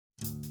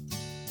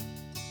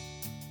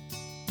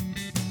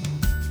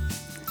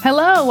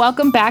Hello,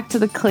 welcome back to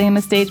the Claim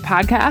the Stage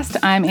podcast.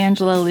 I'm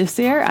Angela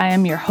Lucier. I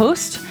am your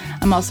host.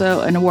 I'm also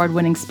an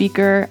award-winning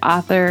speaker,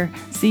 author,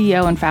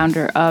 CEO, and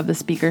founder of the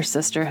Speaker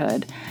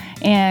Sisterhood.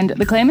 And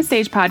the Claim the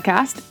Stage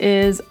podcast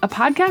is a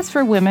podcast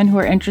for women who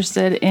are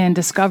interested in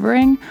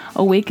discovering,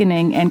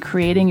 awakening, and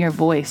creating your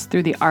voice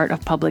through the art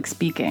of public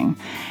speaking.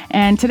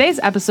 And today's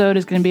episode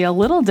is going to be a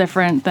little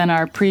different than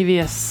our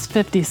previous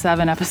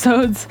 57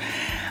 episodes.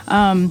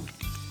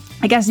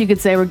 I guess you could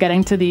say we're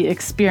getting to the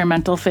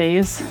experimental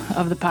phase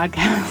of the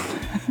podcast.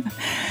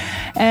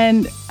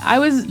 And I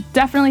was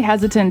definitely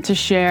hesitant to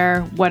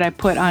share what I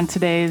put on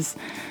today's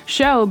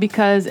show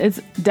because it's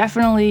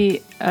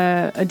definitely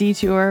a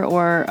detour,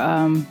 or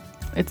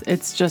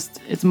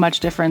it's much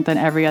different than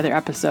every other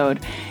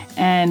episode.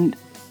 And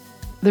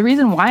the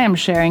reason why I'm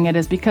sharing it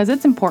is because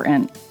it's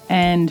important,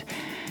 and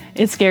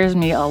it scares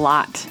me a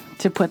lot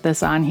to put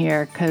this on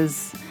here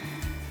because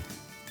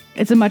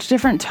it's a much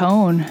different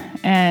tone,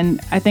 and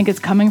I think it's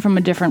coming from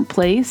a different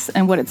place.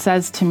 And what it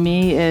says to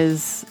me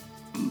is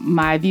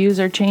my views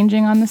are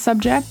changing on the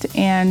subject,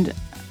 and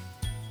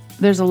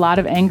there's a lot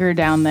of anger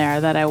down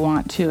there that I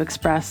want to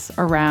express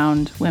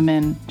around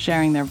women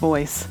sharing their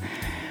voice.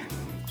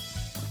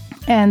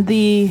 And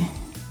the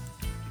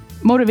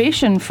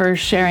motivation for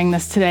sharing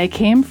this today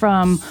came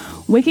from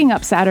waking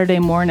up Saturday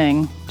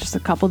morning, just a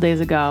couple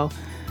days ago,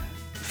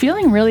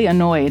 feeling really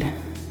annoyed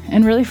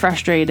and really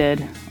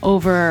frustrated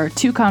over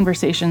two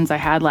conversations I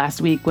had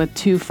last week with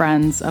two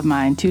friends of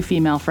mine, two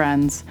female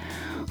friends,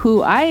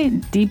 who I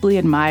deeply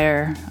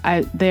admire.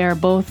 They are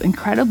both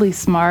incredibly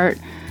smart,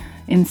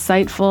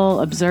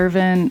 insightful,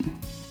 observant,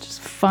 just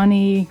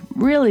funny,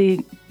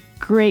 really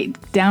great,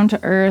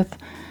 down-to-earth,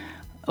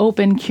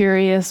 open,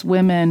 curious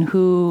women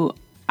who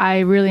I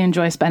really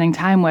enjoy spending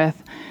time with.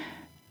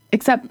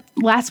 Except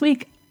last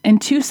week, in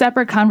two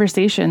separate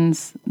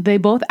conversations, they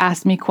both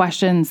asked me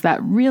questions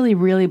that really,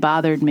 really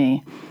bothered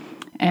me.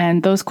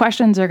 And those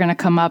questions are going to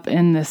come up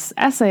in this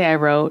essay I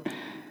wrote,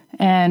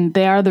 and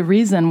they are the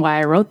reason why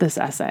I wrote this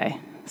essay.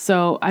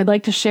 So I'd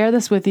like to share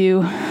this with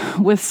you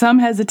with some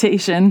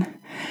hesitation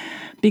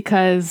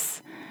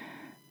because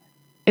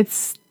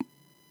it's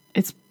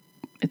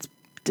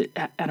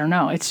I don't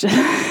know, it's just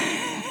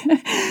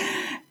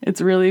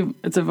it's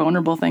a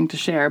vulnerable thing to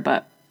share,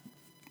 but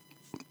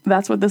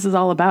that's what this is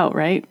all about,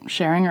 right?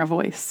 Sharing our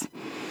voice.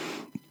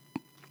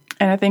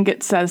 And I think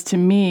it says to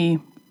me,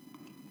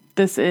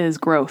 this is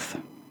growth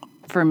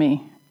for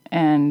me,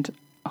 and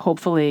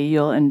hopefully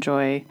you'll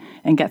enjoy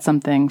and get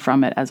something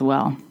from it as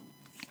well.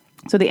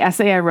 So the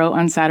essay I wrote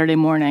on Saturday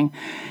morning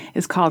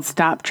is called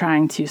Stop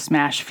Trying to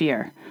Smash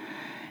Fear.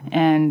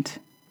 And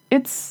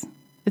it's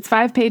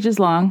 5 pages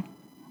long,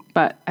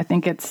 but I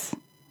think it's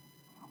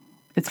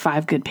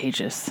 5 good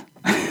pages.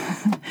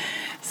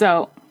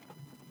 So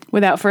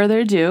without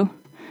further ado,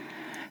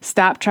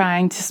 Stop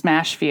Trying to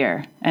Smash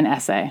Fear, an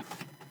essay.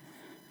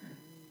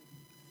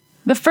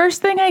 The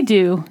first thing I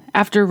do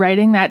after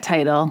writing that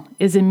title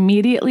is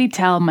immediately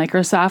tell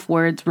Microsoft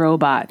Word's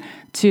robot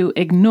to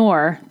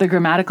ignore the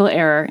grammatical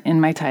error in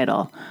my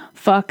title.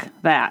 Fuck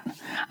that.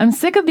 I'm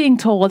sick of being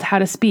told how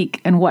to speak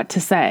and what to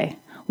say,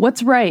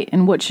 what's right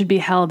and what should be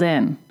held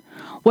in,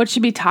 what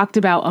should be talked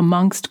about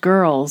amongst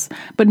girls,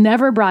 but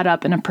never brought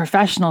up in a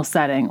professional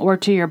setting or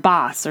to your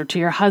boss or to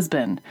your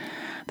husband.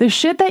 The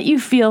shit that you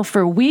feel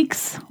for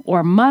weeks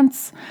or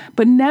months,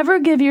 but never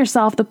give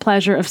yourself the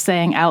pleasure of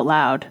saying out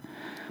loud.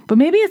 But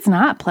maybe it's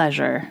not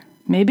pleasure.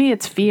 Maybe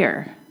it's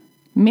fear.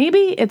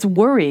 Maybe it's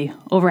worry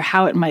over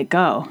how it might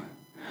go.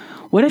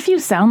 What if you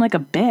sound like a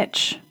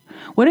bitch?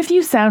 What if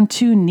you sound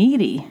too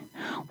needy?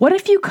 What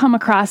if you come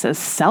across as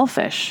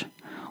selfish?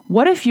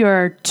 What if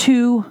you're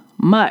too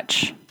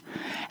much?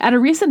 At a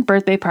recent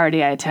birthday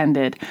party I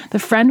attended, the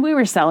friend we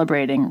were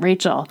celebrating,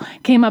 Rachel,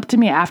 came up to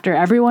me after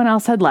everyone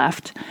else had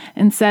left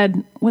and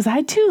said, "Was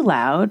I too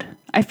loud?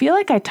 I feel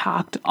like I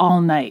talked all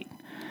night."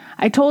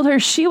 I told her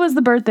she was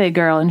the birthday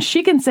girl and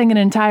she can sing an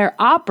entire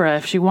opera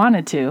if she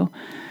wanted to.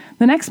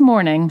 The next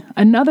morning,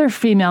 another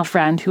female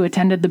friend who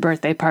attended the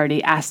birthday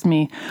party asked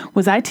me,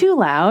 "Was I too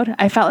loud?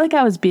 I felt like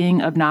I was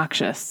being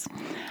obnoxious."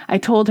 I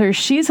told her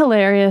she's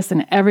hilarious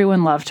and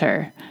everyone loved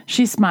her.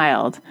 She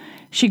smiled.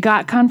 She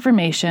got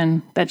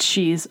confirmation that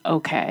she's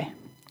okay.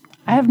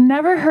 I have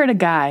never heard a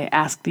guy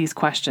ask these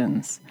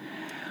questions.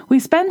 We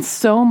spend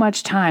so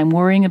much time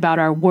worrying about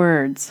our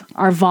words,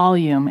 our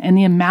volume, and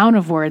the amount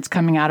of words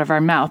coming out of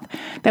our mouth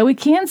that we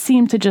can't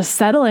seem to just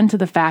settle into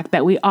the fact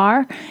that we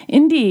are,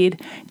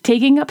 indeed,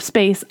 taking up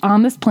space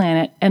on this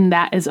planet, and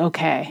that is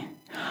okay.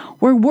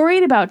 We're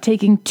worried about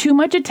taking too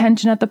much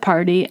attention at the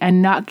party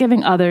and not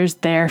giving others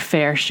their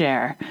fair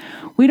share.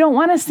 We don't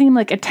want to seem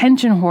like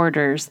attention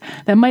hoarders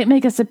that might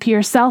make us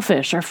appear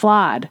selfish or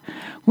flawed.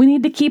 We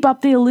need to keep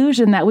up the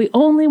illusion that we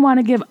only want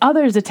to give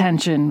others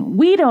attention.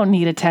 We don't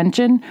need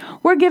attention.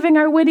 We're giving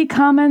our witty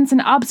comments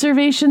and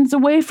observations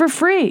away for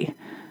free.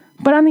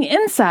 But on the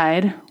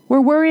inside,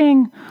 we're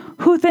worrying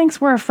who thinks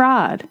we're a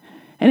fraud,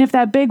 and if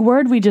that big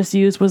word we just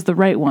used was the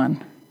right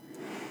one.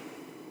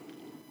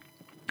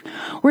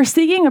 We're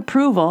seeking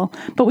approval,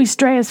 but we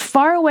stray as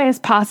far away as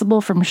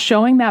possible from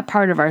showing that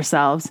part of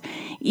ourselves,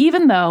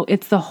 even though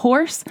it's the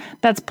horse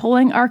that's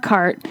pulling our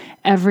cart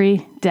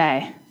every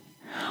day.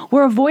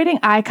 We're avoiding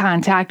eye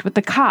contact with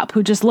the cop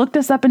who just looked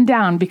us up and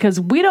down because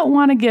we don't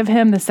want to give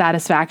him the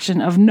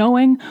satisfaction of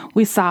knowing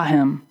we saw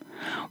him.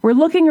 We're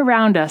looking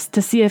around us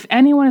to see if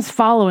anyone is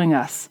following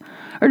us.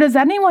 Or does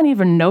anyone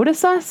even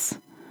notice us?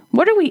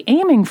 What are we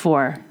aiming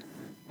for?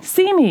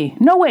 See me.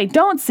 No, wait,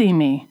 don't see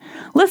me.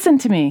 Listen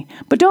to me,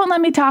 but don't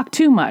let me talk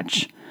too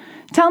much.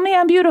 Tell me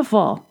I'm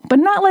beautiful, but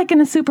not like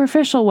in a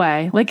superficial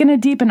way, like in a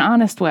deep and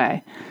honest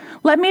way.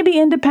 Let me be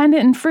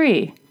independent and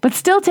free, but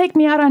still take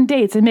me out on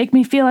dates and make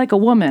me feel like a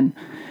woman.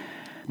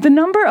 The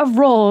number of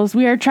roles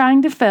we are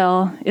trying to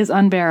fill is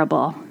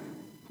unbearable.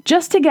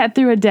 Just to get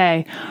through a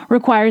day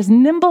requires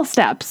nimble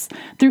steps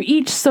through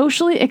each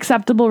socially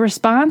acceptable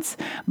response,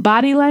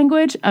 body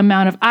language,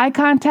 amount of eye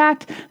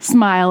contact,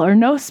 smile or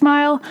no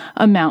smile,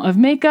 amount of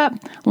makeup,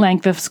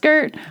 length of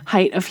skirt,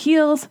 height of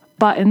heels,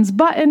 buttons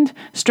buttoned,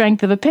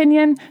 strength of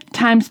opinion,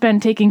 time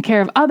spent taking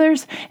care of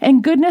others,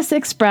 and goodness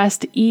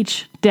expressed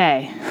each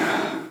day.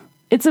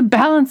 It's a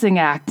balancing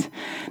act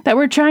that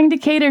we're trying to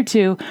cater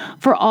to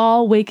for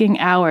all waking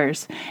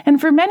hours,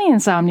 and for many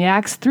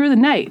insomniacs through the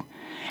night.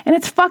 And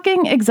it's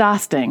fucking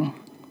exhausting.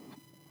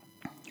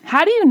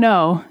 How do you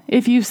know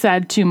if you've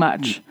said too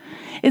much?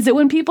 Is it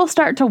when people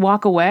start to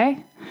walk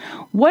away?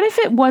 What if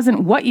it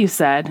wasn't what you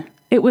said,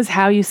 it was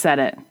how you said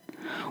it?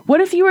 What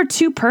if you were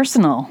too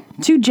personal,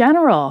 too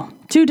general,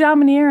 too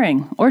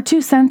domineering, or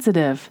too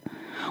sensitive?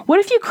 What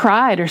if you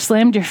cried or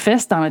slammed your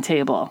fist on a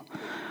table?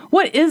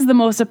 What is the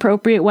most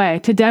appropriate way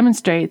to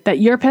demonstrate that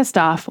you're pissed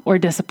off or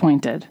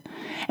disappointed?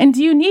 And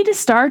do you need to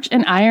starch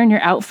and iron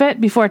your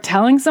outfit before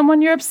telling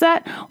someone you're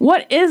upset?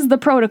 What is the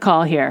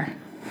protocol here?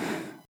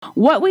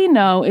 What we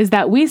know is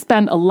that we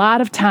spend a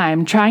lot of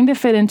time trying to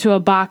fit into a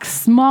box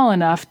small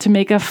enough to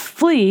make a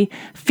flea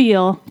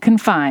feel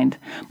confined,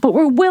 but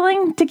we're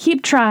willing to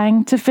keep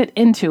trying to fit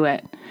into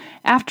it.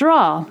 After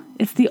all,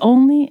 it's the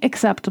only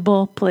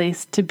acceptable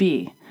place to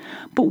be.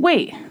 But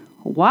wait,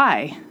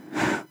 why?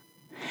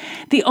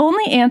 The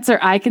only answer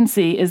I can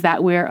see is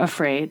that we're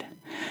afraid.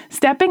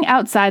 Stepping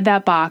outside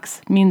that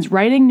box means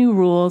writing new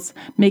rules,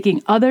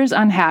 making others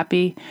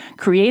unhappy,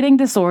 creating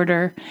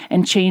disorder,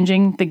 and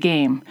changing the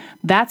game.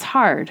 That's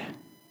hard.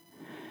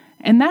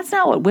 And that's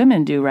not what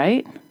women do,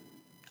 right?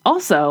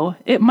 Also,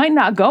 it might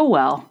not go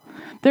well.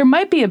 There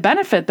might be a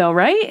benefit though,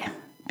 right?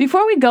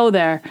 Before we go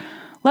there,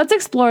 let's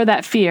explore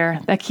that fear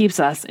that keeps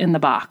us in the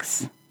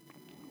box.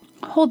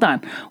 Hold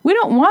on. We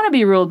don't want to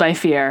be ruled by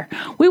fear.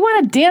 We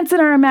want to dance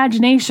in our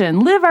imagination,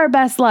 live our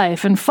best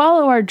life, and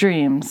follow our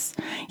dreams.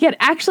 Yet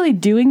actually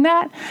doing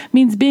that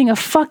means being a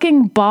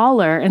fucking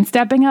baller and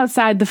stepping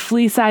outside the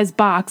flea-sized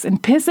box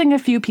and pissing a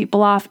few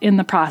people off in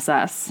the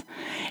process.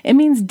 It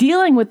means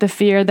dealing with the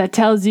fear that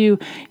tells you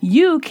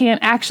you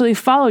can't actually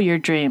follow your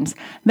dreams.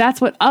 That's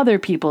what other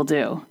people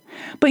do.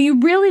 But you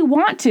really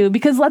want to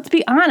because, let's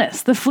be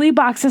honest, the flea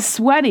box is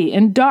sweaty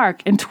and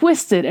dark and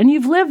twisted and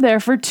you've lived there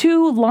for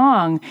too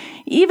long,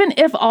 even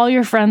if all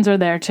your friends are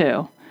there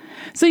too.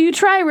 So you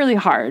try really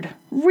hard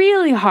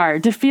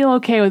to feel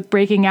okay with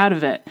breaking out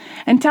of it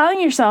and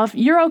telling yourself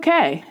you're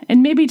okay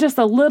and maybe just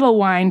a little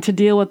wine to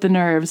deal with the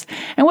nerves.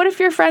 And what if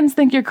your friends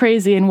think you're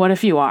crazy and what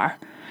if you are?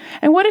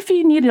 And what if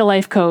you need a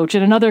life coach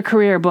and another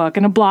career book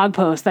and a blog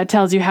post that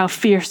tells you how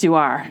fierce you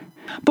are?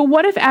 But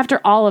what if after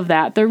all of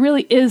that, there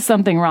really is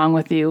something wrong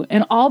with you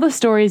and all the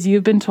stories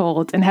you've been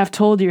told and have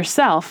told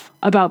yourself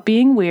about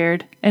being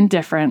weird and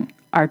different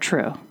are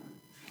true?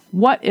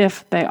 What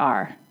if they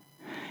are?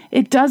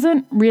 It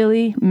doesn't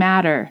really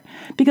matter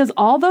because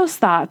all those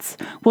thoughts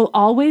will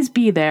always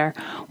be there,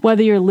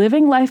 whether you're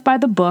living life by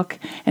the book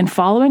and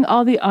following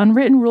all the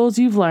unwritten rules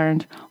you've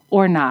learned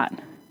or not.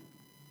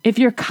 If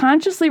you're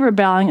consciously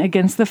rebelling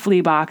against the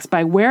flea box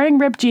by wearing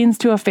ripped jeans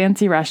to a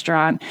fancy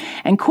restaurant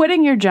and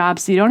quitting your job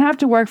so you don't have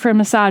to work for a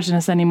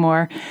misogynist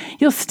anymore,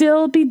 you'll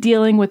still be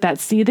dealing with that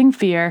seething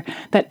fear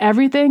that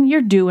everything you're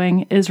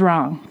doing is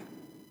wrong.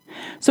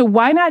 So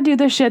why not do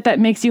the shit that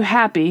makes you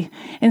happy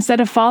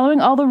instead of following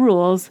all the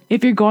rules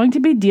if you're going to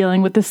be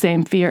dealing with the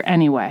same fear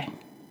anyway?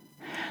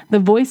 The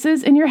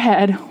voices in your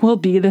head will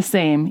be the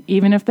same,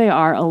 even if they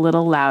are a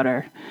little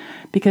louder,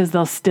 because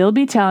they'll still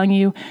be telling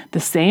you the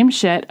same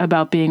shit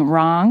about being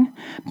wrong,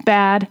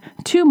 bad,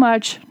 too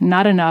much,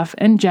 not enough,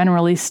 and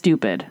generally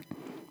stupid.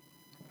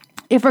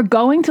 If we're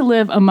going to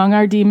live among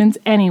our demons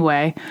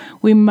anyway,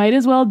 we might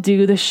as well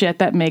do the shit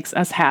that makes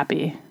us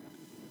happy.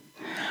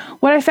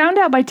 What I found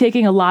out by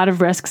taking a lot of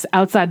risks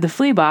outside the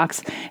flea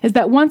box is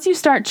that once you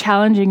start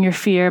challenging your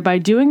fear by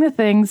doing the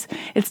things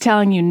it's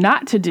telling you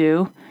not to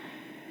do,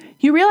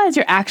 you realize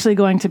you're actually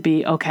going to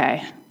be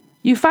okay.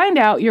 You find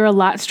out you're a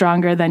lot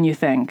stronger than you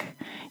think.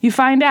 You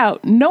find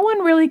out no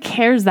one really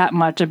cares that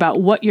much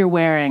about what you're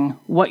wearing,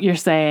 what you're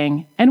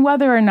saying, and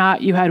whether or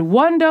not you had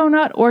 1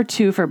 donut or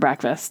 2 for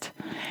breakfast.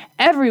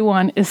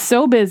 Everyone is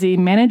so busy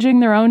managing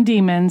their own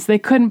demons, they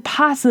couldn't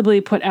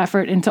possibly put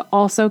effort into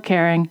also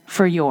caring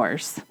for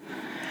yours.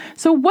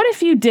 So what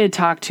if you did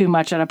talk too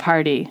much at a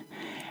party?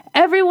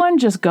 Everyone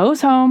just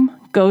goes home,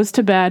 goes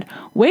to bed,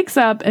 wakes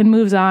up, and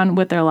moves on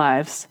with their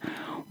lives.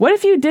 What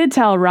if you did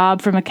tell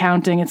Rob from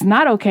accounting it's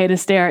not okay to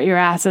stare at your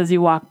ass as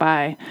you walk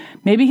by?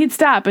 Maybe he'd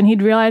stop and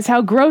he'd realize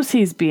how gross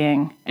he's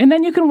being. And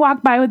then you can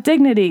walk by with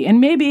dignity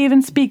and maybe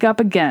even speak up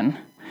again.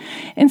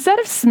 Instead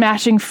of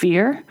smashing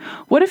fear,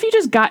 what if you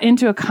just got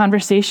into a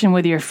conversation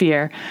with your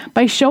fear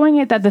by showing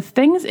it that the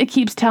things it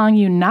keeps telling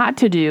you not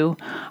to do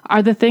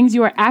are the things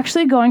you are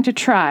actually going to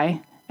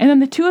try, and then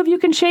the two of you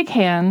can shake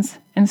hands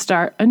and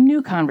start a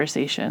new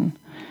conversation.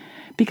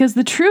 Because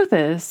the truth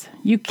is,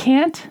 you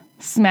can't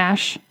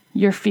smash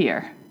your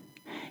fear.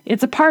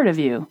 It's a part of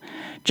you,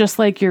 just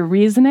like your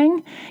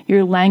reasoning,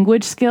 your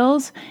language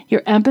skills,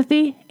 your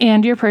empathy,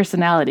 and your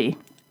personality.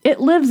 It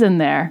lives in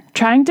there,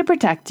 trying to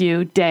protect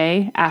you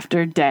day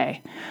after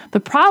day. The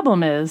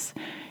problem is,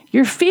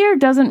 your fear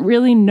doesn't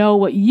really know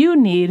what you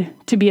need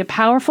to be a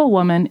powerful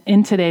woman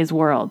in today's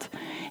world.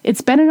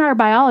 It's been in our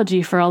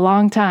biology for a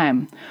long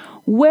time,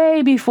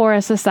 way before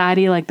a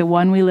society like the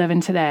one we live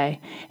in today,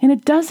 and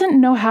it doesn't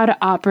know how to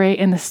operate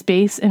in the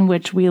space in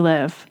which we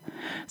live.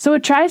 So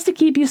it tries to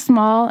keep you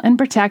small and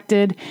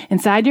protected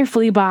inside your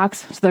flea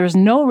box so there's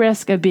no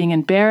risk of being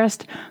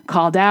embarrassed,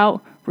 called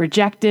out,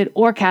 rejected,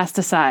 or cast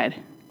aside.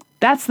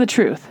 That's the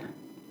truth.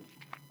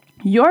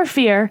 Your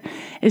fear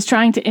is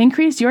trying to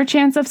increase your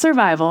chance of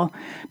survival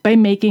by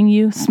making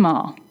you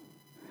small.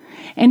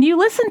 And you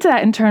listen to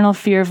that internal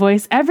fear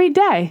voice every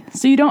day,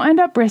 so you don't end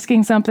up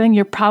risking something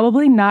you're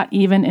probably not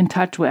even in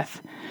touch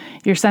with.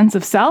 Your sense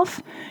of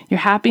self, your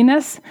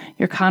happiness,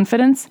 your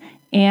confidence,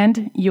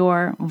 and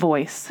your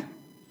voice.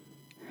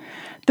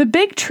 The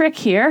big trick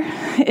here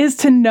is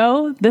to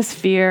know this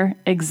fear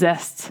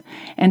exists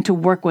and to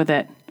work with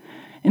it.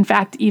 In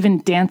fact,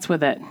 even dance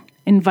with it.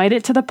 Invite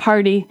it to the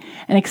party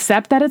and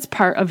accept that it's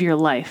part of your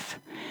life.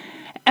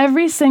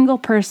 Every single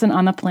person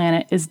on the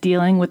planet is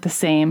dealing with the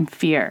same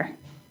fear.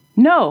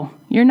 No,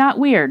 you're not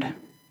weird.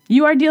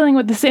 You are dealing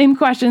with the same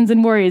questions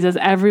and worries as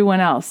everyone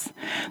else.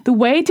 The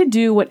way to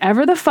do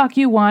whatever the fuck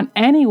you want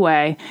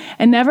anyway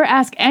and never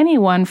ask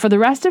anyone for the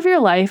rest of your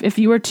life if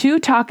you are too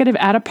talkative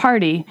at a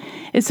party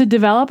is to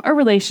develop a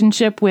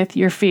relationship with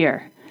your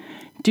fear.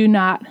 Do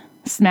not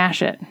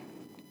smash it.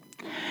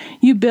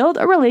 You build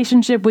a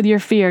relationship with your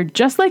fear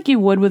just like you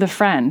would with a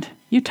friend.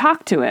 You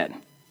talk to it.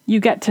 You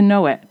get to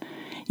know it.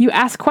 You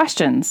ask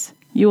questions.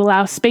 You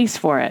allow space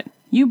for it.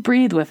 You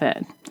breathe with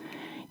it.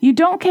 You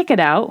don't kick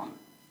it out,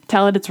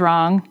 tell it it's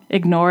wrong,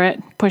 ignore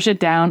it, push it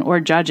down, or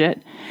judge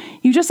it.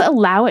 You just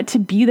allow it to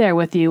be there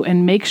with you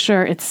and make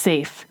sure it's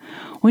safe.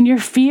 When your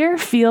fear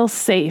feels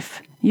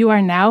safe, you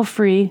are now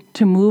free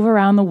to move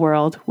around the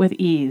world with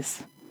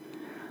ease.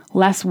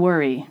 Less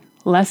worry,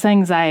 less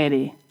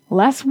anxiety,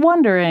 less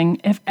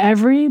wondering if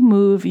every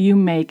move you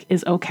make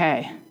is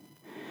okay.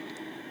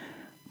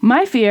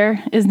 My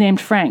fear is named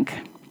Frank,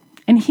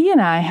 and he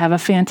and I have a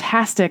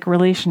fantastic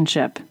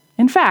relationship.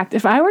 In fact,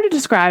 if I were to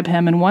describe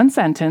him in one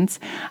sentence,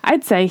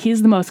 I'd say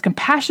he's the most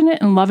compassionate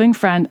and loving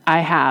friend I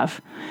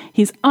have.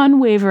 He's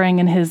unwavering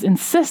in his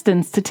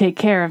insistence to take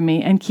care of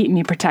me and keep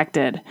me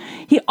protected.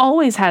 He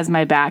always has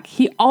my back.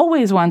 He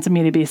always wants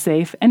me to be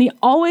safe, and he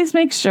always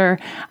makes sure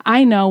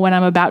I know when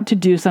I'm about to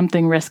do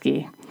something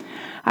risky.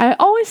 I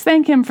always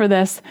thank him for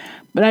this,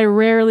 but I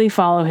rarely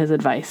follow his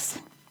advice.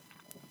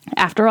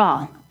 After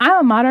all, I'm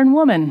a modern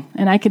woman,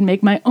 and I can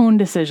make my own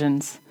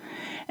decisions.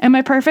 Am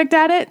I perfect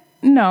at it?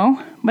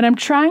 No, but I'm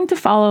trying to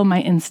follow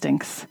my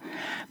instincts.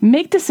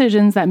 Make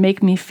decisions that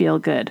make me feel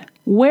good.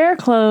 Wear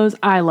clothes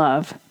I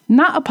love.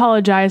 Not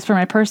apologize for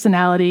my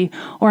personality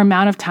or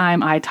amount of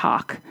time I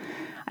talk.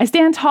 I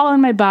stand tall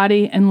in my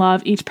body and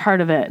love each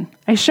part of it.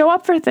 I show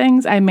up for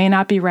things I may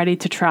not be ready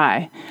to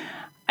try.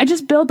 I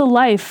just build a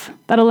life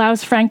that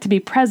allows Frank to be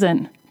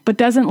present, but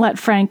doesn't let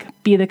Frank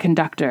be the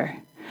conductor.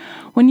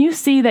 When you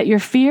see that your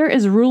fear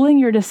is ruling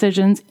your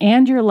decisions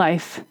and your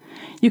life,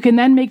 you can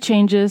then make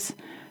changes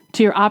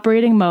to your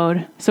operating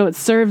mode so it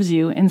serves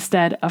you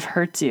instead of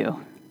hurts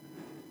you.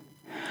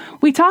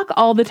 We talk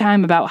all the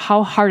time about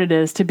how hard it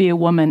is to be a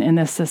woman in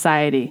this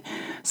society.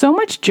 So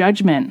much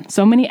judgment,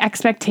 so many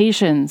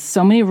expectations,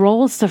 so many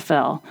roles to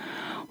fill.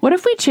 What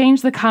if we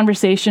change the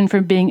conversation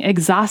from being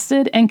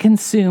exhausted and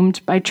consumed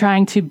by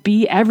trying to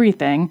be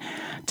everything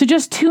to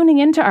just tuning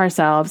into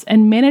ourselves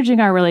and managing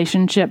our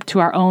relationship to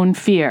our own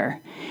fear?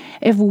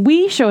 If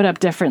we showed up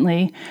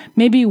differently,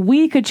 maybe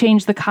we could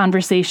change the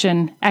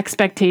conversation,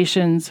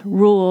 expectations,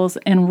 rules,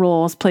 and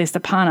roles placed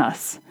upon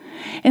us.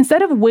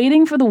 Instead of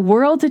waiting for the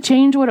world to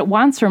change what it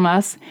wants from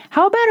us,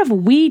 how about if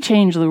we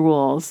change the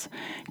rules?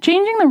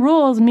 Changing the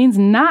rules means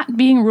not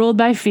being ruled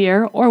by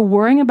fear or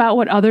worrying about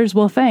what others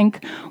will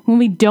think when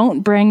we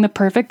don't bring the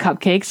perfect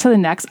cupcakes to the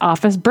next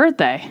office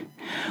birthday.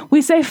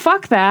 We say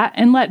fuck that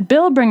and let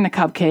Bill bring the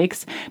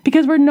cupcakes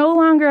because we're no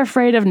longer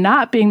afraid of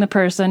not being the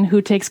person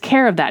who takes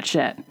care of that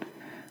shit.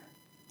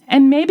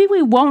 And maybe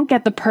we won't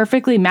get the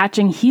perfectly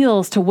matching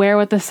heels to wear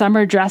with the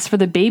summer dress for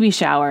the baby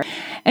shower.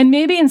 And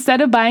maybe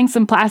instead of buying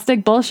some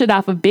plastic bullshit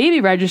off of Baby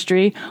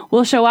Registry,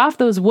 we'll show off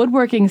those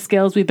woodworking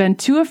skills we've been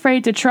too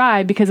afraid to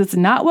try because it's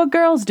not what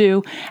girls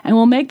do, and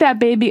we'll make that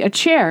baby a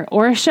chair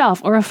or a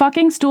shelf or a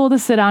fucking stool to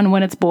sit on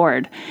when it's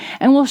bored.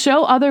 And we'll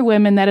show other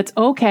women that it's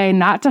okay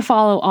not to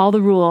follow all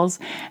the rules,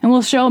 and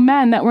we'll show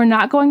men that we're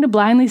not going to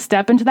blindly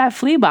step into that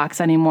flea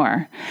box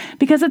anymore.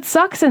 Because it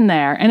sucks in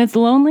there, and it's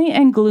lonely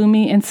and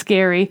gloomy and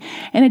scary,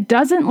 and it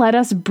doesn't let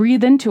us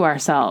breathe into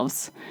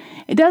ourselves.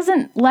 It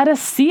doesn't let us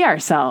see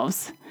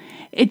ourselves.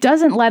 It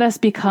doesn't let us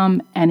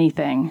become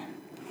anything.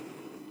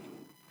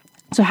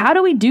 So how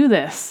do we do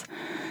this?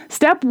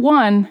 Step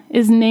 1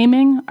 is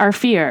naming our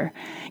fear.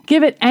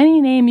 Give it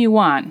any name you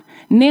want.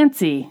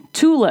 Nancy,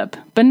 Tulip,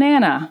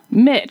 Banana,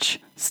 Mitch,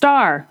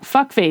 Star,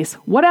 Fuckface,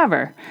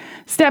 whatever.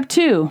 Step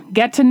 2,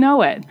 get to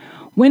know it.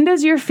 When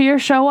does your fear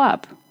show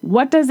up?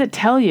 What does it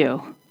tell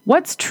you?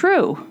 What's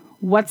true?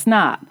 What's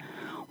not?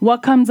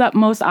 What comes up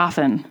most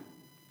often?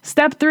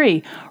 Step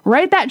 3,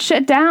 write that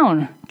shit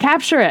down.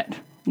 Capture it.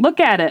 Look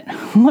at it.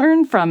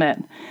 Learn from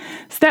it.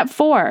 Step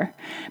 4,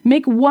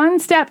 make one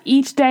step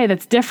each day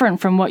that's different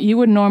from what you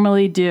would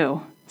normally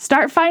do.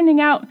 Start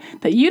finding out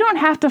that you don't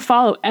have to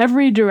follow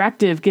every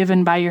directive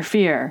given by your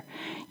fear.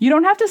 You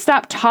don't have to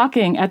stop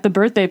talking at the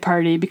birthday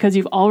party because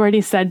you've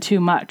already said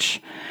too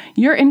much.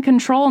 You're in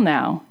control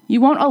now.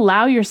 You won't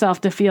allow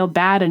yourself to feel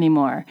bad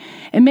anymore.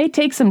 It may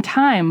take some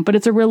time, but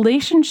it's a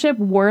relationship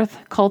worth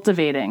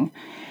cultivating.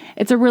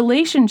 It's a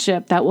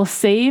relationship that will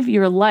save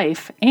your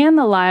life and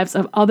the lives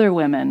of other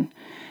women.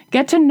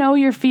 Get to know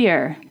your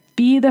fear.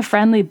 Be the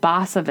friendly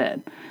boss of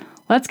it.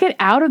 Let's get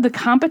out of the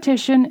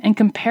competition and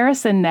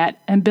comparison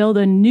net and build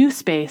a new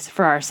space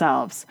for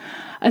ourselves.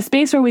 A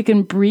space where we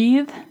can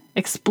breathe,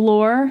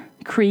 explore,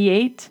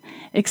 create,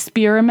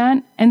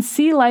 experiment, and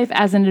see life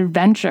as an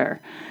adventure,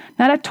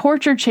 not a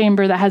torture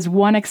chamber that has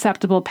one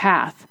acceptable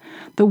path,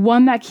 the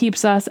one that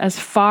keeps us as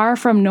far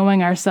from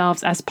knowing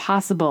ourselves as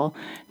possible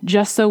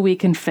just so we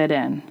can fit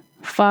in.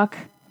 Fuck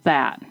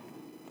that.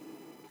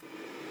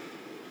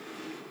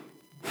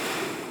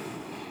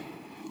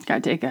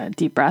 Gotta take a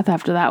deep breath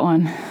after that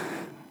one.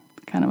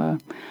 Kind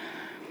of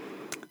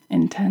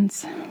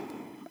intense.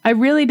 I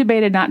really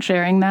debated not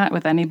sharing that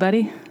with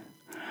anybody,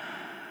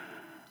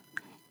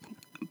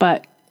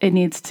 but it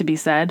needs to be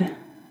said.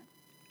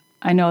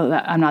 I know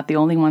that I'm not the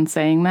only one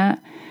saying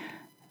that,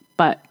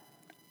 but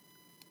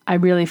I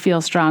really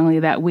feel strongly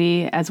that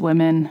we as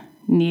women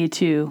need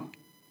to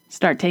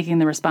start taking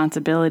the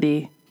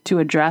responsibility to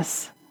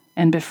address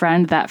and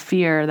befriend that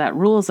fear that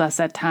rules us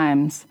at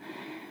times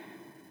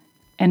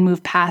and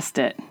move past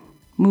it,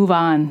 move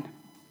on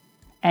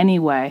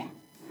anyway,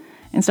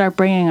 and start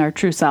bringing our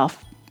true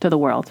self to the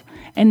world.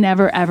 And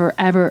never, ever,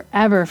 ever,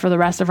 ever for the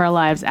rest of our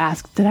lives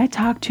ask, did I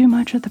talk too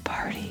much at the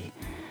party?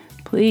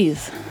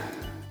 Please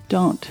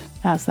don't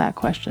ask that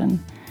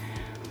question.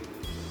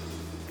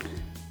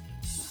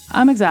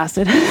 I'm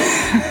exhausted.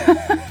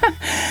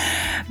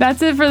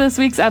 That's it for this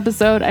week's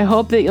episode. I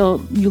hope that you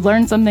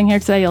learned something here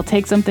today. You'll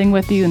take something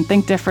with you and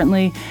think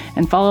differently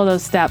and follow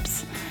those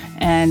steps.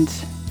 And,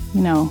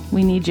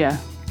 we need you.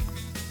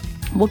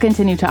 We'll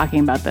continue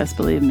talking about this,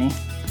 believe me.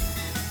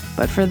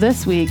 But for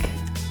this week,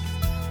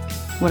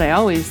 what I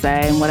always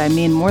say, and what I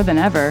mean more than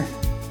ever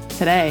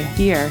today,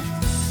 here,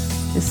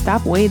 is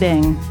stop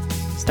waiting,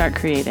 start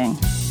creating.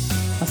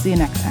 I'll see you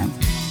next time.